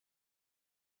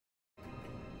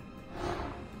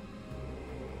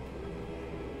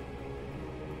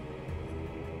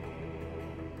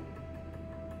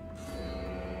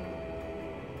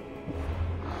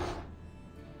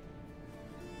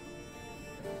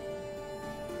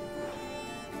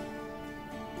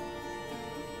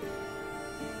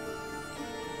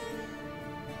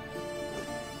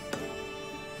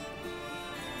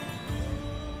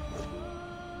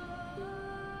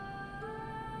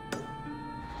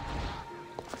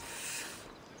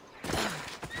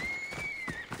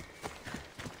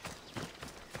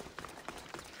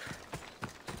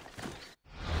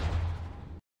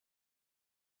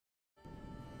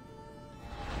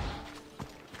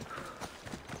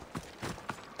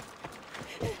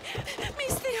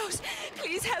Chaos,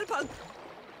 please help us.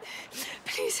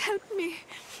 Please help me.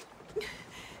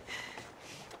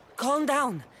 Calm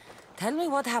down. Tell me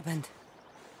what happened.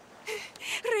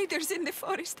 Raiders in the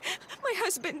forest. My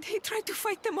husband, he tried to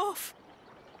fight them off.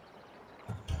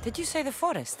 Did you say the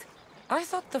forest? I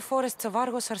thought the forests of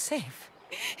Argos are safe.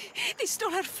 They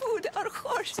stole our food, our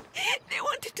horse. They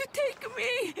wanted to take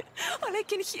me. All I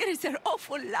can hear is their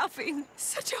awful laughing.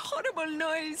 Such a horrible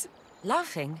noise.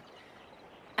 Laughing?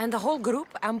 And the whole group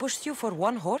ambushed you for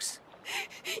one horse?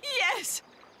 Yes!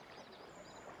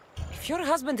 If your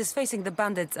husband is facing the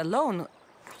bandits alone,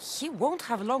 he won't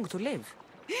have long to live.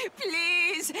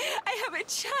 Please! I have a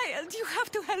child. You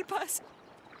have to help us.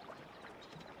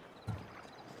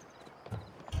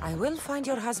 I will find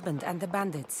your husband and the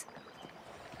bandits.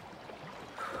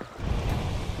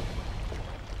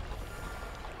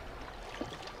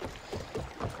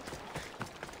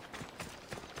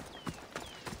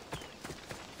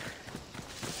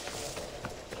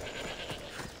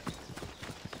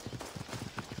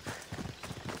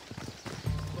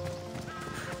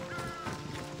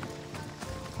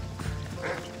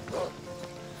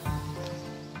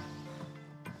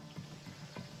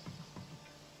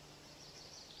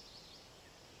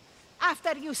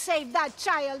 After you saved that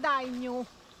child I knew,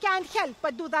 can't help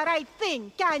but do the right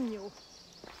thing, can you?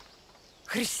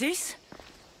 Chrysis?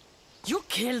 You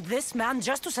killed this man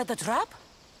just to set a trap?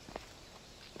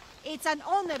 It's an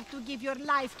honor to give your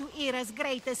life to Hera's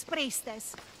greatest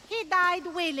priestess. He died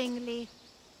willingly.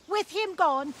 With him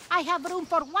gone, I have room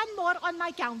for one more on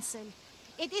my council.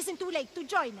 It isn't too late to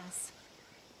join us.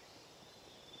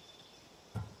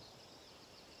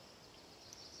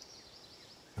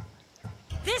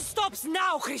 This stops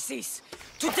now, Chrysis!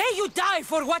 Today you die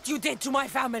for what you did to my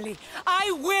family.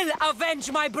 I will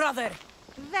avenge my brother!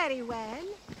 Very well.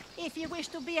 If you wish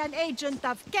to be an agent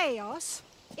of chaos,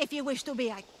 if you wish to be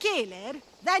a killer,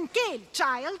 then kill,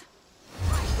 child!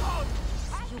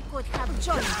 You could have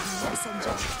joined me,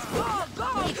 messenger.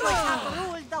 We could have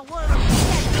ruled the world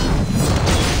together.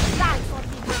 Die for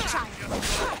me, my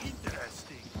child.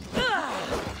 Interesting.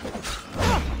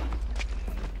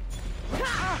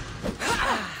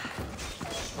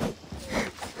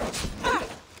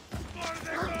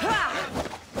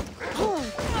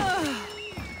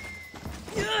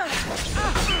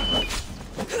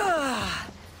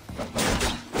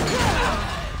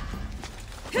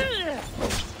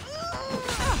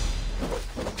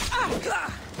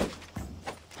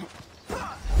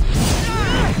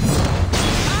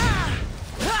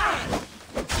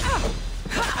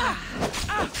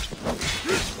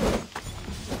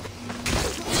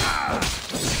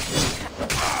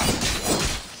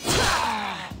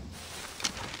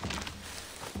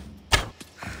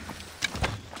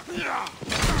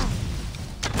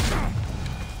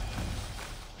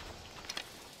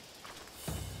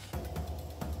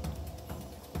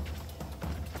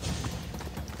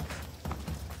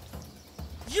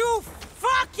 You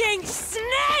fucking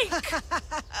snake!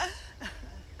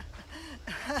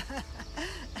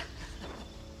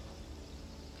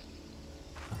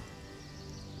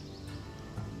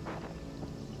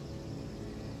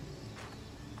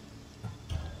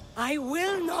 I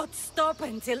will not stop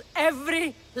until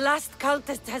every last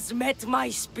cultist has met my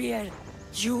spear.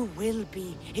 You will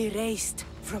be erased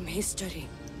from history.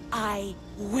 I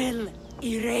will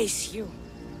erase you.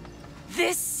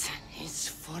 This is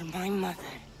for my mother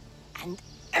and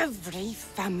every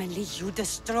family you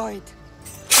destroyed.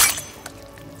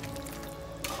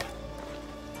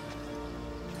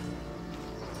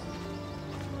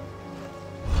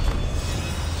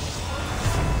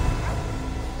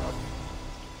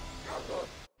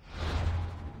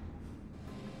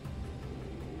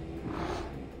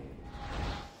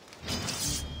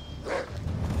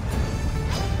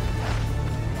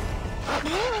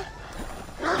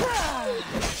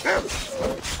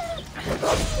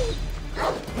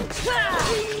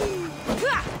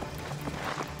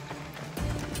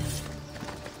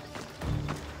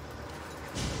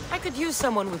 I could use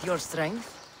someone with your strength.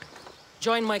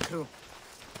 Join my crew.